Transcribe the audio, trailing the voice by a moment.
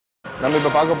நம்ம இப்போ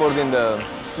பார்க்க போகிறது இந்த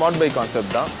ஸ்மார்ட் பைக்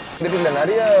கான்செப்ட் தான். இதில்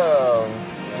நிறைய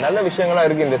நல்ல விஷயங்கள்லாம்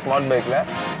இருக்குது இந்த ஸ்மார்ட் பைக்கில்.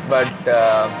 பட்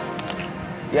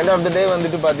எண்ட் ஆஃப் த டே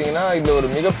வந்துட்டு பார்த்தீங்கன்னா இதில் ஒரு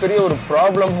மிகப்பெரிய ஒரு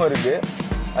ப்ராப்ளமும் இருக்குது.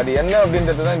 அது என்ன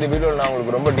அப்படின்றது தான் இந்த வீடியோவில் நான்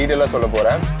உங்களுக்கு ரொம்ப டீட்டெயிலாக சொல்ல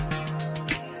போகிறேன்.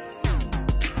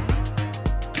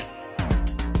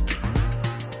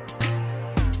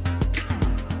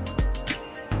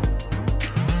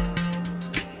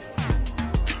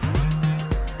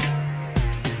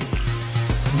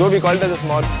 Though we call it as a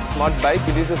smart bike,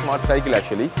 it is a smart cycle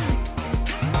actually.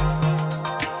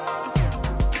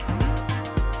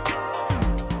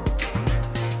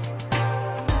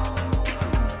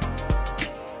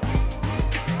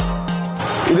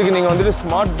 இதுக்கு நீங்க வந்துட்டு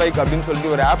ஸ்மார்ட் பைக் அப்படின்னு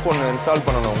சொல்லிட்டு ஒரு ஆப் ஒன்று இன்ஸ்டால்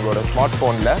பண்ணணும் உங்களோட ஸ்மார்ட்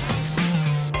போன்ல.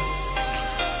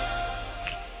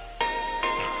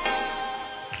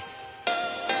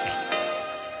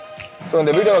 ஸோ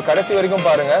இந்த வீடியோவை கடைசி வரைக்கும்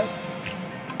பாருங்க.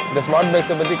 இந்த ஸ்மார்ட்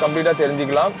பைக்ஸை பற்றி கம்ப்ளீட்டாக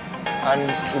தெரிஞ்சுக்கலாம். அண்ட்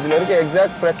இதில் இருக்க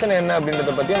எக்ஸாக்ட் பிரச்சனை என்ன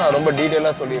அப்படின்றத பற்றியும் நான் ரொம்ப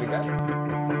டீட்டெயிலாக சொல்லியிருக்கேன்.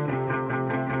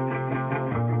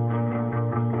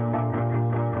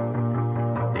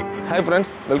 Hi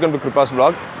friends, welcome to Krupa's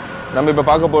vlog. நம்ம இப்போ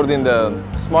பார்க்க போகிறது இந்த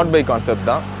ஸ்மார்ட் பைக் கான்செப்ட்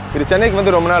தான். இது சென்னைக்கு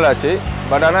வந்து ரொம்ப நாள் ஆச்சு.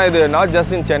 பட் ஆனால் இது நாட்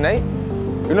ஜஸ்ட் இன் சென்னை,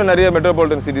 இன்னும் நிறைய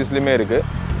மெட்ரோபாலிட்டன் சிட்டிஸ்லையுமே இருக்குது.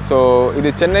 ஸோ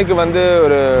இது சென்னைக்கு வந்து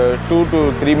ஒரு 2 to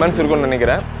 3 months இருக்கும்னு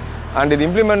நினைக்கிறேன். அண்ட் இது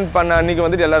இம்ப்ளிமெண்ட் பண்ண அன்றைக்கி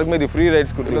வந்துட்டு எல்லாருக்குமே இது ஃப்ரீ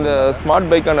ரைட்ஸ் கொடுத்து. இந்த ஸ்மார்ட்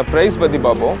பைக்கான ப்ரைஸ் பற்றி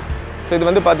பார்ப்போம். ஸோ இது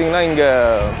வந்து பார்த்தீங்கன்னா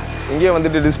இங்கேயே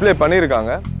வந்துட்டு டிஸ்பிளே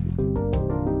பண்ணியிருக்காங்க.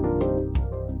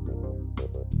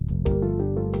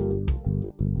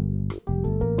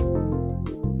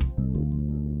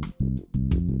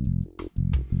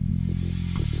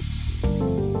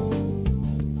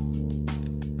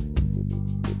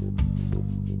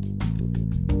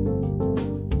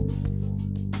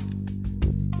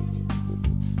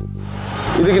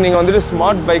 இதுக்கு நீங்கள் வந்துட்டு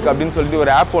ஸ்மார்ட் பைக் அப்படின்னு சொல்லிட்டு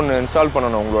ஒரு ஆப் ஒன்று இன்ஸ்டால்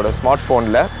பண்ணணும் உங்களோட ஸ்மார்ட்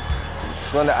ஃபோனில்.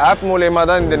 ஸோ அந்த ஆப் மூலயமா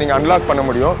தான் நீங்கள் அன்லாக் பண்ண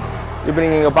முடியும். இப்போ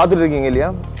நீங்கள் இங்கே பார்த்துட்டு இருக்கீங்க இல்லையா,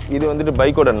 இது வந்துட்டு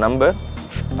பைக்கோட நம்பர்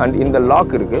அண்ட் இந்த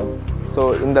லாக் இருக்குது. ஸோ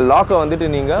இந்த லாக்கை வந்துட்டு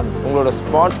நீங்கள் உங்களோட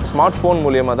ஸ்மார்ட் ஃபோன்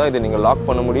மூலயமா தான் இதை நீங்கள் லாக்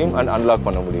பண்ண முடியும் அண்ட் அன்லாக்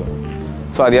பண்ண முடியும்.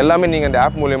 ஸோ அது எல்லாமே நீங்கள் இந்த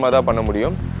ஆப் மூலயமா தான் பண்ண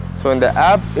முடியும். ஸோ இந்த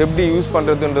ஆப் எப்படி யூஸ்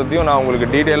பண்ணுறதுன்றதையும் நான்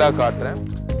உங்களுக்கு டீட்டெயிலாக காட்டுறேன்.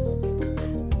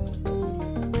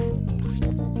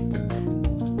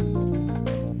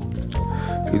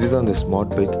 இதுதான் இந்த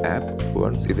ஸ்மார்ட் பைக் ஆப்.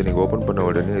 ஒன்ஸ் இதை நீங்கள் ஓப்பன் பண்ண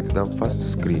உடனே இதுதான் ஃபர்ஸ்ட்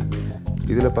ஸ்க்ரீன்.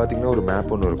 இதில் பார்த்தீங்கன்னா ஒரு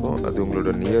மேப் ஒன்று இருக்கும். அது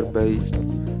உங்களோட நியர்பை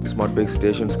ஸ்மார்ட் பைக்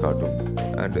ஸ்டேஷன்ஸ் காட்டும்.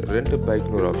 அண்ட் ரெண்ட்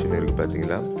பைக்னு ஒரு ஆப்ஷன் இருக்குது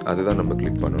பார்த்தீங்களா, அதுதான் நம்ம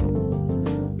கிளிக் பண்ணணும்.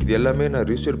 இது எல்லாமே நான்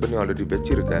ரிஜிஸ்டர் பண்ணி ஆல்ரெடி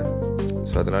வச்சுருக்கேன்.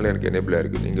 ஸோ அதனால் எனக்கு எனேபிளாக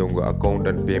இருக்குது. நீங்கள் உங்கள் அக்கௌண்ட்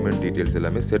அண்ட் பேமெண்ட் டீட்டெயில்ஸ்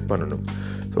எல்லாமே செட் பண்ணணும்.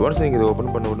 ஸோ ஒன்ஸ் நீங்கள் இதை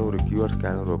ஓப்பன் பண்ண உடனே ஒரு QR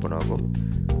ஸ்கேனர் ஓப்பன் ஆகும்.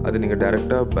 அது நீங்கள்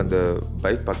டேரெக்டாக அந்த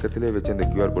பைக் பக்கத்திலே வச்சு அந்த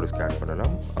QR கோடு ஸ்கேன்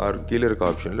பண்ணலாம். ஆர் கீழே இருக்க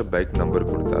ஆப்ஷனில் பைக் நம்பர்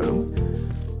கொடுத்தாலும்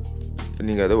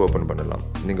நீங்கள் அதை ஓப்பன் பண்ணலாம்.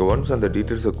 நீங்கள் ஒன்ஸ் அந்த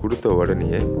டீட்டெயில்ஸை கொடுத்த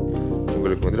உடனே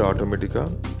உங்களுக்கு வந்துட்டு ஆட்டோமேட்டிக்காக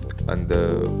அந்த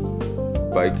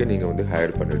பைக்கை நீங்கள் வந்து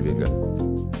ஹையர் பண்ணிடுவீங்க.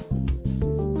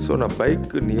 ஸோ நான்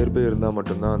பைக்கு நியர்பை இருந்தால்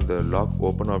மட்டும்தான் அந்த லாக்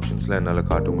ஓப்பன் ஆப்ஷன்ஸ்லாம் என்னால்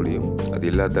காட்ட முடியும். அது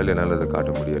இல்லாதாலும் என்னால் அதை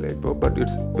காட்ட முடியலை இப்போ. But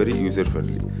it's very user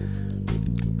friendly.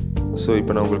 So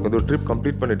இப்போ நான் உங்களுக்கு வந்து ஒரு ட்ரிப்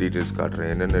கம்ப்ளீட் பண்ண டீட்டெயில்ஸ் காட்டுறேன்,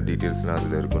 என்னென்ன டீட்டெயில்ஸ்லாம்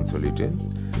அதில் இருக்குன்னு சொல்லிட்டு.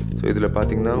 ஸோ இதில்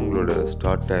பார்த்தீங்கன்னா உங்களோட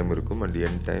ஸ்டார்ட் டைம் இருக்கும் அண்ட்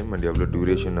எண்ட் டைம் அண்ட் எவ்வளோ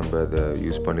டியூரேஷன் நம்ம அதை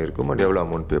யூஸ் பண்ணியிருக்கோம் அண்ட் எவ்வளோ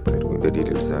அமௌண்ட் பே பண்ணியிருக்கோம், இந்த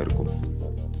டீட்டெயில்ஸ் தான் இருக்கும்.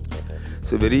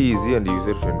 So very easy and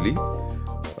user friendly.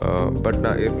 But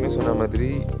நான் ஏற்கனவே சொன்ன மாதிரி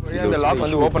இந்த லாக்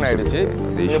வந்து ஓப்பன் ஆயிடுச்சு.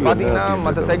 இது பார்த்தீங்கன்னா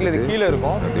மற்ற சைக்கிள் இது கீழே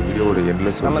இருக்கும். அந்த வீடியோட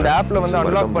எண்ட்லெஸ் நம்ம இந்த ஆப்பில் வந்து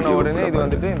அன்லாக் பண்ண உடனே இது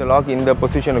வந்துட்டு இந்த லாக் இந்த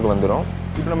பொசிஷனுக்கு வந்துடும்.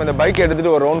 இப்போ நம்ம இந்த பைக்கை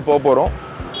எடுத்துகிட்டு ஒரு ரவுண்ட் போகிறோம்.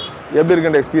 எப்படி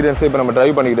இருக்குன்ற எக்ஸ்பீரியன்ஸை இப்போ நம்ம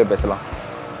ட்ரைவ் பண்ணிக்கிட்டே பேசலாம்.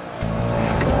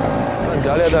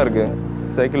 ஜாலியாக தான் இருக்குது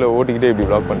சைக்கிளை ஓட்டிக்கிட்டே இப்படி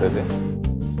வ்ளாக் பண்ணுறது.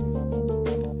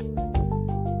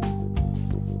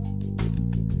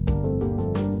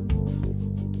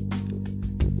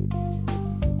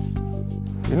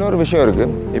 இன்னொரு விஷயம் இருக்குது.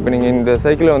 இப்போ நீங்கள் இந்த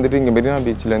சைக்கிளை வந்துட்டு இங்கே மெரினா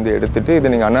பீச்சிலேருந்து எடுத்துகிட்டு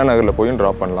இதை நீங்கள் அண்ணா நகரில் போய்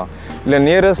ட்ராப் பண்ணலாம். இல்லை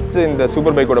நியரஸ்ட் இந்த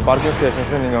சூப்பர் பைக்கோட பார்க்கிங்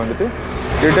ஸ்டேஷன்ஸில் நீங்கள் வந்துட்டு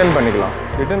ரிட்டர்ன் பண்ணிக்கலாம்.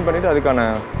 ரிட்டர்ன் பண்ணிவிட்டு அதுக்கான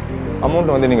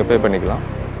அமௌண்ட்டை வந்து நீங்கள் பே பண்ணிக்கலாம்.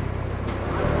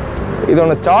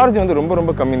 இதோட சார்ஜ் வந்து ரொம்ப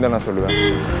ரொம்ப கம்மின்னு தான் நான் சொல்லுவேன்.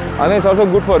 அதே it's also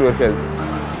good for your health.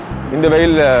 இந்த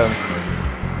வெயிலில்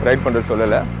ரைட் பண்ணுறது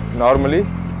சொல்லலை. Normally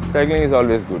cycling is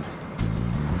always good.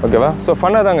 ஓகேவா? ஸோ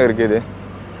ஃபன்னாக தாங்க இருக்குது இது.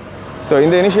 ஸோ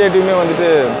இந்த இனிஷியேட்டிவ்மே வந்துட்டு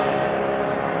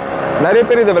நிறைய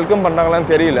பேர் இதை வெல்கம்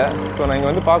பண்ணுறாங்களான்னு தெரியல. ஸோ நான்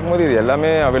இங்கே வந்து பார்க்கும்போது இது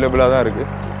எல்லாமே அவைலபிளாக தான் இருக்குது.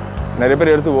 நிறைய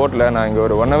பேர் எடுத்து ஓட்டல. நான் இங்கே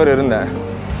ஒரு 1 hour இருந்தேன்.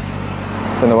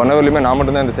 ஸோ இந்த 1 hourலையுமே நான்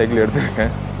மட்டும்தான் இந்த சைக்கிள்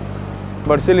எடுத்துருக்கேன்.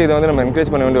 பட் ஸ்டில் இதை வந்து நம்ம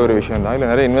என்கரேஜ் பண்ண வேண்டிய ஒரு விஷயம் தான். இல்லை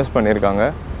நிறைய இன்வெஸ்ட் பண்ணியிருக்காங்க.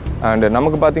 அண்ட்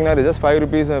நமக்கு பார்த்தீங்கன்னா இது just 5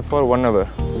 rupees for 1 hour.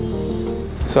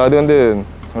 So அது வந்து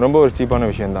ரொம்ப ஒரு சீப்பான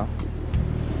விஷயந்தான்.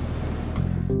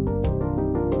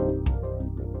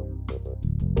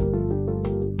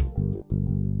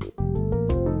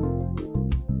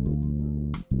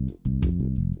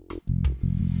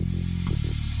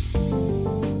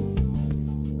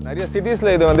 நிறைய சிட்டிஸில்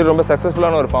இது வந்து ரொம்ப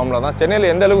சக்ஸஸ்ஃபுல்லான ஒரு ஃபார்முலா தான். சென்னையில்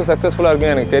எந்த அளவுக்கு சக்ஸஸ்ஃபுல்லாக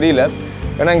இருக்குன்னு எனக்கு தெரியல.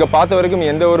 ஏன்னா இங்கே பார்த்த வரைக்கும்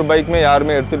எந்த ஒரு பைக்குமே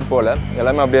யாருமே எடுத்துகிட்டு போகல,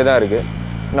 எல்லாமே அப்படியே தான் இருக்குது.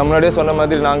 நான் முன்னாடியே சொன்ன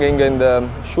மாதிரி நாங்கள் இங்கே இந்த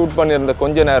ஷூட் பண்ணியிருந்த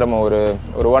கொஞ்ச நேரமாக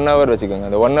ஒரு 1 hour வச்சுக்கோங்க.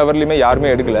 அந்த 1 hourலேயுமே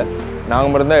யாருமே எடுக்கலை,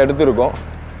 நாங்கள் மட்டும்தான் எடுத்திருக்கோம்.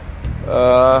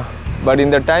 பட்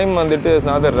இந்த டைம் வந்துட்டு it's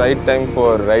not the right time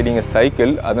for riding a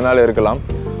cycle, அதனால் இருக்கலாம்.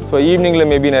 ஸோ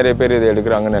ஈவினிங்கில் மேபி நிறைய பேர் இதை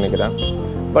எடுக்கிறாங்கன்னு நினைக்கிறேன்.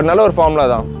 பட் நல்ல ஒரு ஃபார்முலா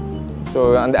தான். ஸோ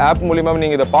அந்த ஆப் மூலிமா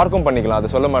நீங்கள் இதை பார்க்கும் பண்ணிக்கலாம். அதை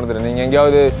சொல்ல மறந்துடுறேன். நீங்கள்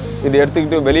எங்கேயாவது இது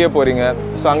எடுத்துக்கிட்டு வெளியே போகிறீங்க,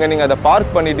 ஸோ அங்கே நீங்கள் அதை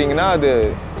பார்க் பண்ணிட்டீங்கன்னா அது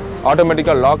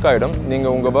ஆட்டோமேட்டிக்காக லாக் ஆகிடும்.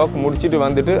 நீங்கள் உங்கள் ஒர்க் முடிச்சுட்டு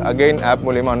வந்துட்டு அகெயின் ஆப்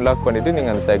மூலிமா அன்லாக் பண்ணிவிட்டு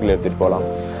நீங்கள் அந்த சைக்கிள் எடுத்துகிட்டு போகலாம்.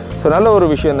 ஸோ நல்ல ஒரு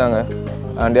விஷயம் தாங்க.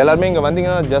 அண்ட் எல்லாருமே இங்கே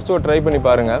வந்தீங்கன்னா ஜஸ்ட் ஒரு ட்ரை பண்ணி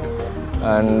பாருங்கள்.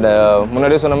 அண்ட்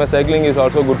முன்னாடியே சொன்ன மாதிரி cycling is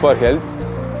also good for health.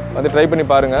 வந்து ட்ரை பண்ணி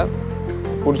பாருங்கள்.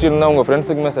 பிடிச்சிருந்தா உங்கள்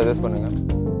ஃப்ரெண்ட்ஸுக்குமே சஜஸ்ட் பண்ணுங்கள்.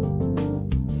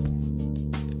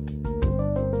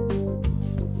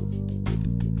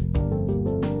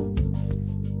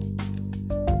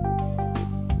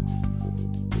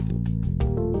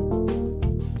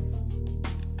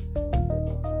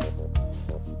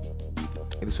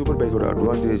 இந்த சூப்பர் பைக்கோட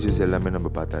அட்வான்டேஜஸ் எல்லாமே நம்ம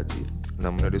பார்த்தாச்சு.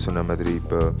 நான் முன்னாடி சொன்ன மாதிரி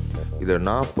இப்போ இதை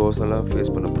நான் பர்சனலாக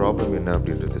ஃபேஸ் பண்ண ப்ராப்ளம் என்ன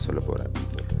அப்படின்றத சொல்ல போகிறேன்.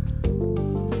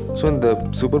 ஸோ இந்த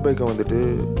சூப்பர் பைக்கை வந்துட்டு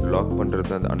லாக்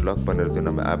பண்ணுறது, அந்த அன்லாக் பண்ணுறது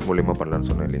நம்ம ஆப் மூலிமா பண்ணலான்னு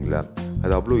சொன்னேன் இல்லைங்களா?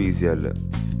 அது அவ்வளோ ஈஸியாக இல்லை.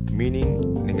 மீனிங்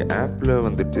நீங்கள் ஆப்பில்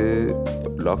வந்துட்டு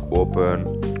லாக் ஓப்பன்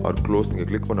ஆர் க்ளோஸ்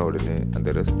நீங்கள் கிளிக் பண்ண உடனே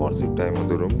அந்த ரெஸ்பான்சிவ் டைம்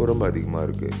வந்து ரொம்ப ரொம்ப அதிகமாக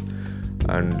இருக்குது.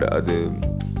 அண்ட் அது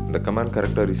இந்த கமாண்ட்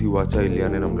கரெக்டாக ரிசீவ் ஆச்சா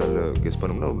இல்லையான்னு நம்மளால் கெஸ்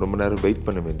பண்ணோம்னா ரொம்ப நேரம் வெயிட்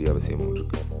பண்ண வேண்டிய அவசியம்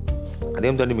இருக்குது. அதே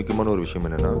தாண்டி முக்கியமான ஒரு விஷயம்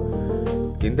என்னென்னா,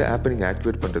 இந்த ஆப்பை நீங்கள்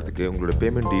ஆக்டிவேட் பண்ணுறதுக்கு உங்களோட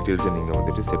பேமெண்ட் டீட்டெயில்ஸை நீங்கள்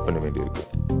வந்துட்டு செட் பண்ண வேண்டியிருக்கு.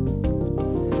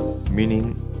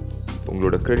 மீனிங்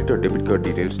உங்களோட credit R debit card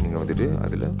details நீங்கள் வந்துட்டு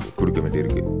அதில் கொடுக்க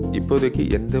வேண்டியிருக்கு. இப்போதைக்கு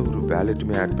எந்த ஒரு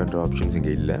வேலெட்டுமே ஆட் பண்ணுற ஆப்ஷன்ஸ்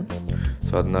இங்கே இல்லை.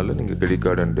 ஸோ அதனால நீங்கள் credit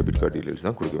card and debit card details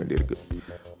தான் கொடுக்க வேண்டியிருக்கு.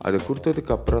 அதை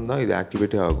கொடுத்ததுக்கு அப்புறம் தான் இது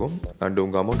ஆக்டிவேட்டே ஆகும். அண்ட்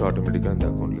உங்கள் அமௌண்ட் ஆட்டோமேட்டிக்காக அந்த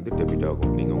அக்கௌண்ட்லேருந்து டெபிட்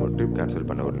ஆகும் நீங்கள் உங்கள் ட்ரிப் கேன்சல்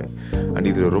பண்ண உடனே. அண்ட்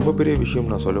இதில் ரொம்ப பெரிய விஷயம்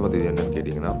நான் சொல்ல வந்தது என்னென்னு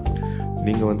கேட்டிங்கன்னா,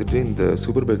 நீங்கள் வந்துட்டு இந்த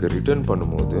சூப்பர் பைக்கை ரிட்டர்ன்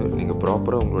பண்ணும்போது நீங்கள்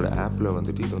ப்ராப்பராக உங்களோட ஆப்பில்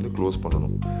வந்துட்டு இதை வந்து க்ளோஸ்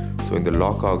பண்ணணும். ஸோ இந்த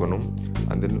லாக் ஆகணும்.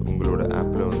 அண்ட் தென் உங்களோட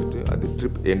ஆப்பில் வந்துட்டு அது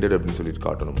ட்ரிப் எண்டட் அப்படின்னு சொல்லிட்டு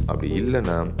காட்டணும். அப்படி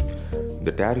இல்லைன்னா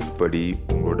இந்த டேரிஃப் படி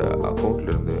உங்களோட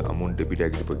அக்கௌண்ட்லேருந்து அமௌண்ட் டெபிட்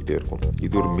ஆகிட்டு போய்கிட்டே இருக்கும்.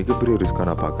 இது ஒரு மிகப்பெரிய ரிஸ்க்காக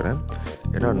நான் பார்க்குறேன்.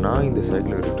 ஏன்னா நான் இந்த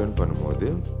சைக்கிளை ரிட்டர்ன் பண்ணும்போது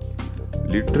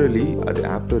லிட்ரலி அது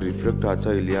ஆப்பில் ரிஃப்ளெக்ட்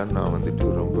ஆச்சா இல்லையான்னு நான் வந்துட்டு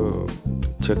ரொம்ப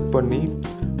செக் பண்ணி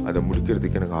அதை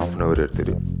முடிக்கிறதுக்கு எனக்கு 1/2 hour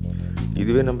எடுத்துது.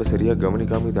 இதுவே நம்ம சரியாக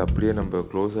கவனிக்காமல் இது அப்படியே நம்ம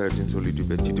க்ளோஸ் ஆகிடுச்சின்னு சொல்லிட்டு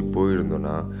வச்சுட்டு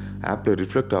போயிருந்தோன்னா, ஆப்பில்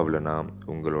ரிஃப்ளெக்ட் ஆகலைன்னா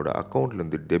உங்களோட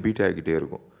அக்கௌண்ட்லேருந்து டெபிட் ஆகிக்கிட்டே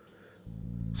இருக்கும்.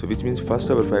 So which means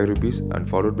first our 5 rupees and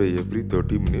followed by every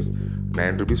 30 minutes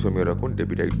 9 rupees from your account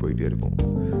debit ஆகிட்டு போயிட்டே இருக்கும்.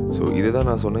 ஸோ இதை தான்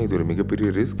நான் சொன்னேன், இது ஒரு மிகப்பெரிய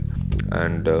ரிஸ்க்.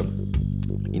 அண்ட்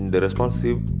இந்த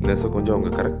ரெஸ்பான்சிவ்னஸை கொஞ்சம்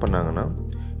அவங்க கரெக்ட் பண்ணாங்கன்னா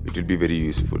it will be very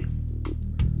useful.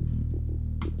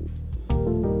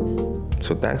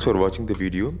 So thanks for வாட்சிங் த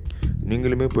வீடியோ.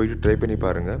 நீங்களுமே போயிட்டு ட்ரை பண்ணி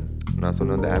பாருங்கள். நான்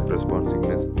சொன்ன அந்த ஆப்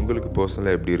ரெஸ்பான்சிவ்னஸ் உங்களுக்கு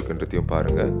பர்சனலாக எப்படி இருக்குன்றதையும்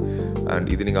பாருங்கள். அண்ட்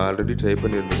இது நீங்கள் ஆல்ரெடி ட்ரை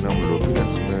பண்ணியிருந்தீங்கன்னா உங்களோட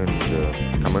ஒப்பீனியன்ஸுமே இந்த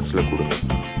கமெண்ட்ஸில் கொடுங்க.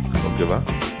 ஓகேவா?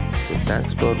 ஸோ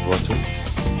தேங்க்ஸ் ஃபார் வாட்சிங்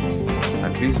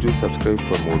and please do subscribe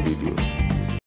for more videos.